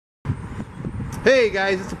Hey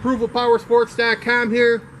guys, it's ApprovalPowersports.com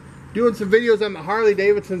here, doing some videos on the Harley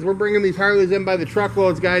Davidsons. We're bringing these Harleys in by the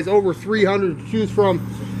truckloads, guys. Over 300 to choose from.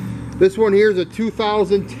 This one here is a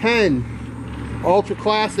 2010 Ultra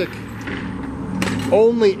Classic.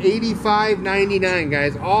 Only $85.99,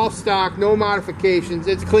 guys. All stock, no modifications.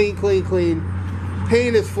 It's clean, clean, clean.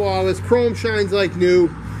 Paint is flawless. Chrome shines like new.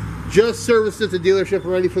 Just serviced at the dealership,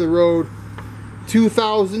 ready for the road.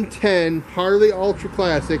 2010 Harley Ultra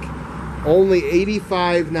Classic. Only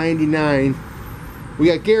 $85.99. We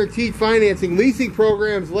got guaranteed financing, leasing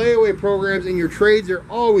programs, layaway programs, and your trades are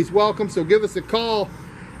always welcome. So give us a call,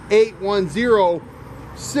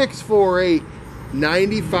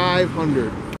 810-648-9500.